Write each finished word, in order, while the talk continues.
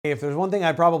If there's one thing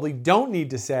I probably don't need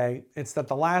to say, it's that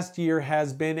the last year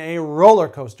has been a roller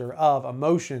coaster of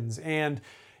emotions and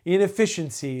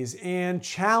inefficiencies and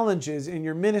challenges in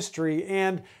your ministry.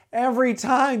 And every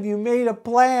time you made a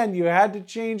plan, you had to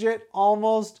change it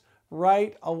almost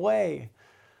right away.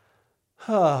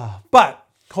 But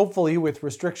hopefully, with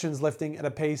restrictions lifting at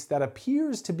a pace that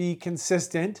appears to be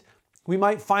consistent, we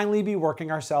might finally be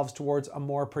working ourselves towards a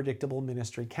more predictable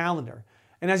ministry calendar.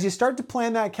 And as you start to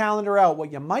plan that calendar out,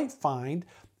 what you might find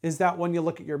is that when you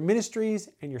look at your ministries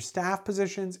and your staff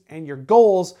positions and your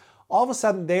goals, all of a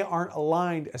sudden they aren't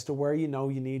aligned as to where you know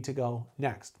you need to go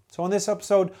next. So in this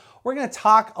episode, we're going to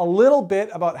talk a little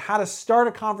bit about how to start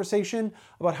a conversation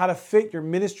about how to fit your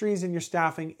ministries and your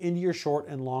staffing into your short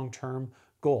and long-term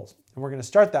goals. And we're going to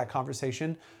start that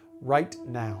conversation right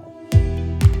now.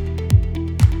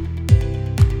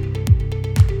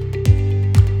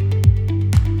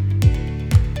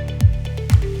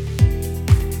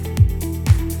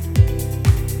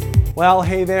 Well,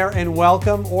 hey there and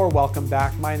welcome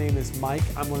back. My name is Mike.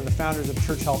 I'm one of the founders of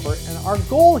Church Helper, and our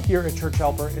goal here at Church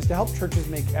Helper is to help churches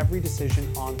make every decision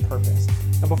on purpose.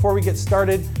 Now, before we get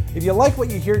started, if you like what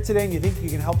you hear today and you think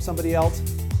you can help somebody else,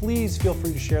 please feel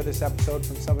free to share this episode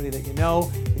from somebody that you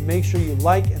know, and make sure you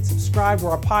like and subscribe to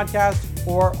our podcast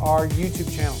or our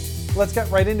YouTube channel. Let's get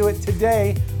right into it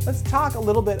today. Let's talk a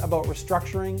little bit about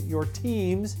restructuring your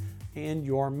teams and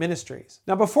your ministries.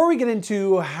 Now, before we get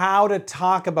into how to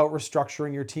talk about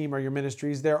restructuring your team or your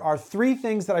ministries, there are three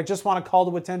things that I just want to call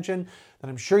to attention that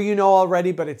I'm sure you know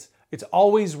already, but it's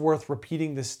always worth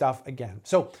repeating this stuff again.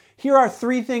 So here are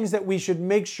three things that we should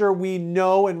make sure we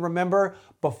know and remember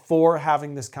before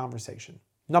having this conversation.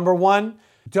 Number one,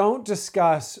 don't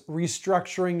discuss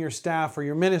restructuring your staff or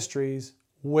your ministries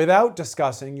without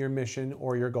discussing your mission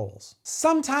or your goals.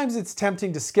 Sometimes it's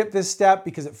tempting to skip this step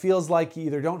because it feels like you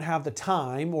either don't have the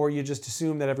time or you just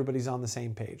assume that everybody's on the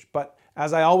same page. But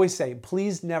as I always say,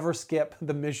 please never skip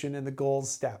the mission and the goals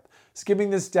step.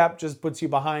 Skipping this step just puts you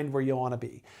behind where you want to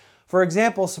be. For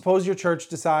example, suppose your church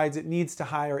decides it needs to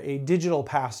hire a digital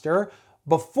pastor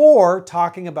before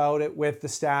talking about it with the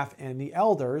staff and the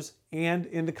elders and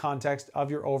in the context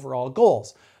of your overall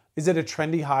goals. Is it a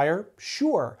trendy hire?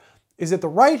 Sure. Is it the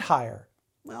right hire?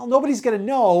 Well, nobody's going to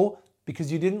know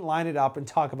because you didn't line it up and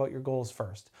talk about your goals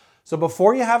first. So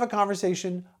before you have a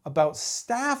conversation about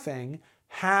staffing,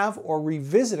 have or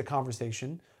revisit a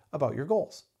conversation about your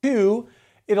goals. Two,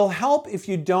 it'll help if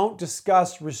you don't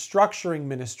discuss restructuring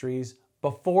ministries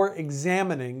before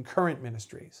examining current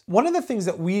ministries. One of the things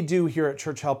that we do here at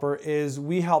Church Helper is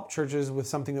we help churches with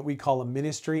something that we call a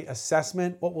ministry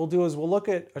assessment. What we'll do is we'll look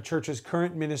at a church's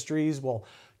current ministries, we'll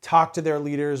talk to their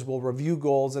leaders, we'll review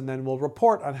goals, and then we'll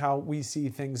report on how we see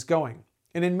things going.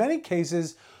 And in many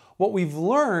cases, what we've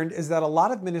learned is that a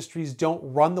lot of ministries don't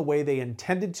run the way they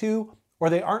intended to, or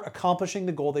they aren't accomplishing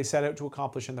the goal they set out to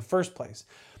accomplish in the first place.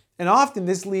 And often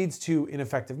this leads to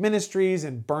ineffective ministries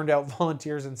and burned out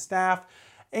volunteers and staff,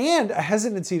 and a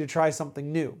hesitancy to try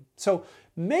something new. So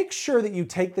make sure that you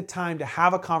take the time to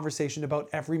have a conversation about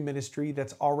every ministry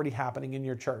that's already happening in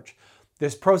your church.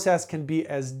 This process can be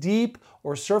as deep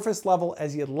or surface level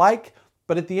as you'd like,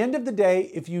 but at the end of the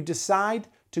day, if you decide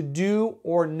to do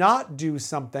or not do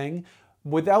something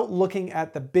without looking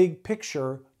at the big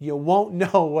picture, you won't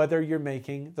know whether you're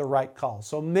making the right call.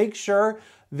 So make sure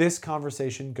this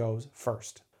conversation goes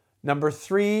first. Number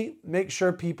three, make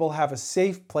sure people have a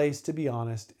safe place to be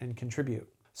honest and contribute.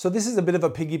 So this is a bit of a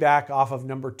piggyback off of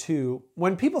number two.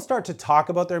 When people start to talk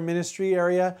about their ministry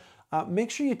area,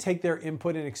 make sure you take their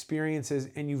input and experiences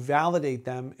and you validate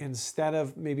them instead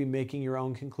of maybe making your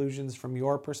own conclusions from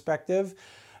your perspective.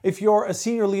 If you're a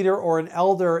senior leader or an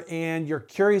elder and you're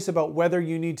curious about whether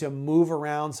you need to move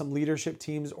around some leadership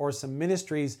teams or some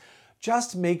ministries,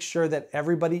 just make sure that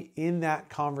everybody in that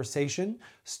conversation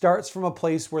starts from a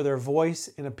place where their voice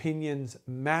and opinions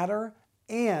matter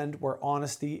and where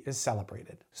honesty is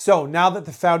celebrated. So now that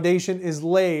the foundation is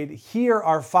laid, here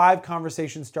are 5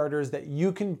 conversation starters that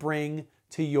you can bring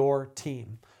to your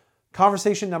team.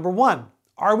 Conversation number 1,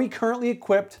 are we currently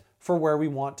equipped for where we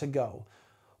want to go?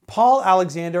 Paul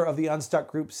Alexander of the Unstuck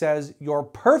Group says, you're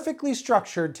perfectly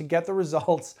structured to get the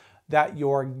results that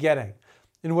you're getting.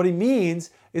 And what he means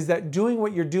is that doing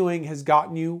what you're doing has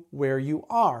gotten you where you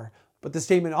are. But the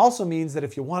statement also means that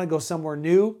if you want to go somewhere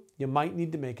new, you might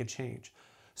need to make a change.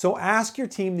 So ask your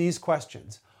team these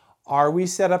questions. Are we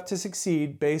set up to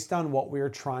succeed based on what we are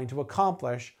trying to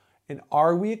accomplish? And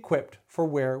are we equipped for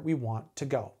where we want to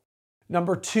go?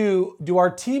 Number 2, do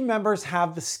our team members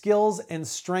have the skills and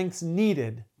strengths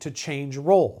needed to change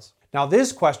roles? Now,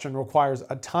 this question requires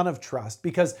a ton of trust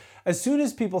because as soon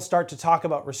as people start to talk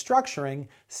about restructuring,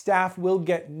 staff will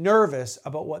get nervous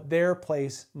about what their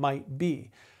place might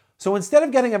be. So instead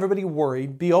of getting everybody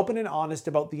worried, be open and honest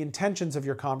about the intentions of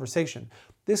your conversation.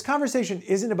 This conversation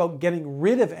isn't about getting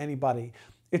rid of anybody.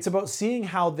 It's about seeing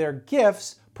how their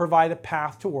gifts provide a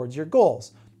path towards your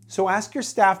goals. So ask your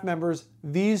staff members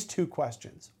these 2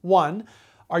 questions. 1,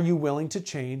 are you willing to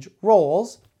change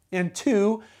roles? And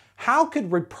 2, how could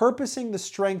repurposing the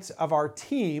strengths of our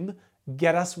team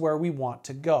get us where we want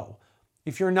to go?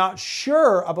 If you're not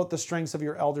sure about the strengths of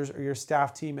your elders or your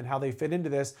staff team and how they fit into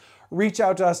this, reach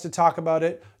out to us to talk about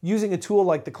it. Using a tool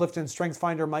like the Clifton Strength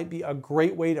Finder might be a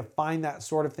great way to find that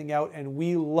sort of thing out, and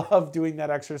we love doing that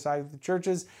exercise with the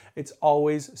churches. It's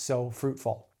always so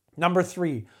fruitful. Number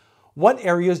 3, what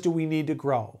areas do we need to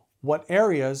grow? What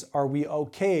areas are we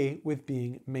okay with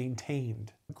being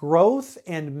maintained? Growth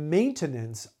and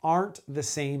maintenance aren't the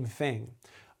same thing.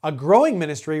 A growing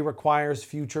ministry requires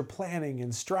future planning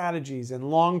and strategies and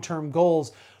long-term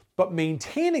goals, but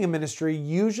maintaining a ministry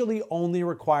usually only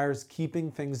requires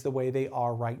keeping things the way they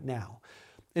are right now.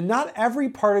 And not every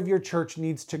part of your church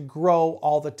needs to grow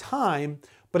all the time,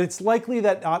 but it's likely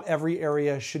that not every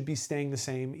area should be staying the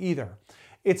same either.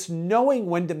 It's knowing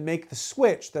when to make the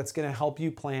switch that's going to help you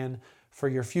plan for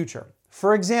your future.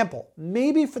 For example,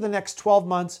 maybe for the next 12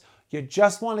 months, you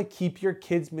just want to keep your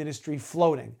kids' ministry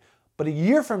floating. But a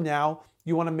year from now,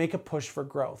 you want to make a push for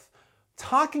growth.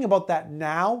 Talking about that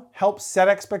now helps set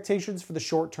expectations for the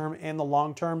short term and the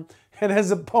long term. And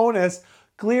as a bonus,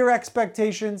 clear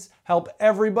expectations help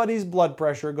everybody's blood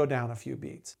pressure go down a few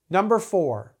beats. Number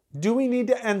 4, do we need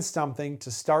to end something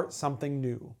to start something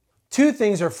new? 2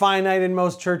 things are finite in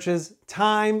most churches: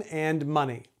 time and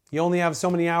money. You only have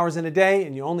so many hours in a day,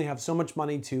 and you only have so much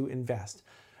money to invest.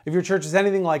 If your church is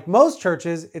anything like most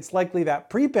churches, it's likely that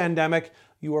pre-pandemic,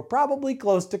 you were probably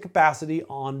close to capacity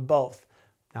on both.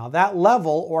 Now, that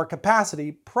level or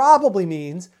capacity probably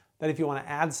means that if you want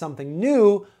to add something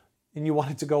new and you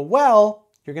want it to go well,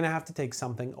 you're going to have to take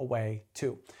something away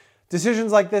too.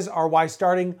 Decisions like this are why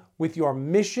starting with your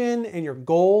mission and your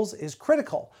goals is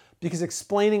critical, because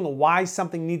explaining why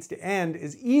something needs to end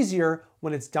is easier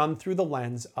when it's done through the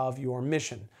lens of your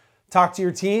mission. Talk to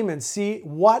your team and see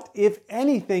what, if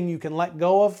anything, you can let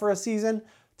go of for a season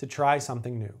to try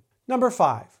something new. Number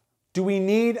 5, do we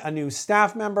need a new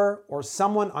staff member or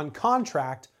someone on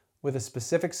contract with a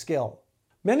specific skill?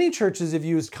 Many churches have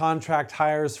used contract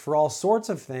hires for all sorts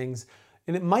of things,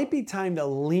 and it might be time to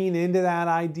lean into that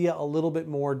idea a little bit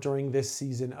more during this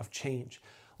season of change.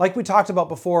 Like we talked about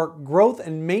before, growth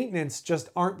and maintenance just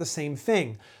aren't the same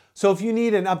thing. So if you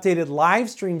need an updated live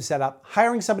stream setup,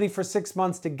 hiring somebody for 6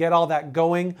 months to get all that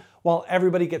going while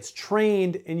everybody gets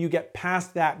trained and you get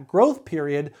past that growth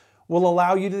period will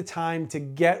allow you the time to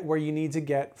get where you need to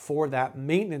get for that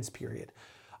maintenance period.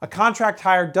 A contract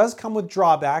hire does come with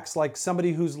drawbacks, like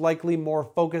somebody who's likely more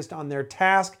focused on their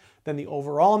task than the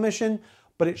overall mission,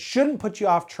 but it shouldn't put you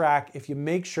off track if you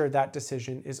make sure that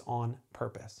decision is on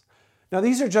purpose. Now,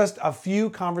 these are just a few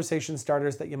conversation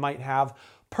starters that you might have.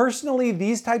 Personally,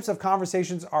 these types of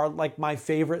conversations are like my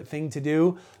favorite thing to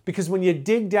do, because when you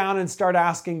dig down and start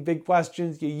asking big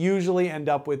questions, you usually end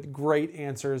up with great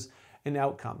answers and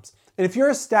outcomes. And if you're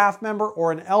a staff member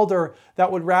or an elder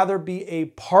that would rather be a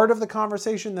part of the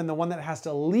conversation than the one that has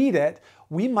to lead it,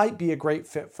 we might be a great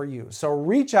fit for you. So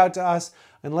reach out to us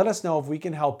and let us know if we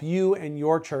can help you and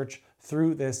your church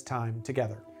through this time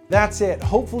together. That's it.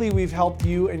 Hopefully we've helped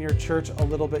you and your church a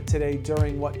little bit today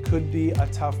during what could be a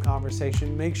tough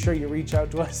conversation. Make sure you reach out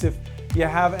to us if you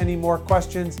have any more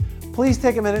questions. Please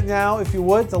take a minute now, if you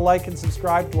would, to like and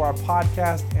subscribe to our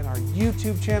podcast and our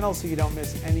YouTube channel so you don't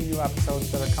miss any new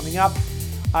episodes that are coming up.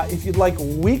 If you'd like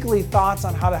weekly thoughts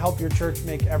on how to help your church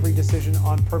make every decision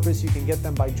on purpose, you can get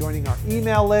them by joining our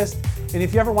email list. And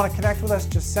if you ever want to connect with us,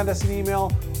 just send us an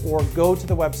email or go to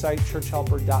the website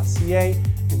churchhelper.ca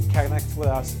and connect with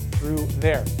us through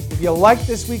there. If you like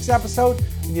this week's episode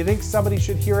and you think somebody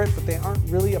should hear it, but they aren't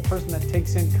really a person that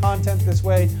takes in content this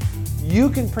way, you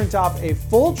can print off a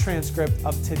full transcript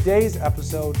of today's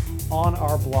episode on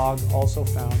our blog, also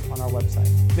found on our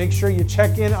website. Make sure you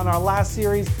check in on our last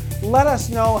series. Let us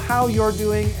know how you're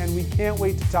doing, and we can't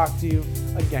wait to talk to you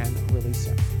again really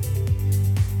soon.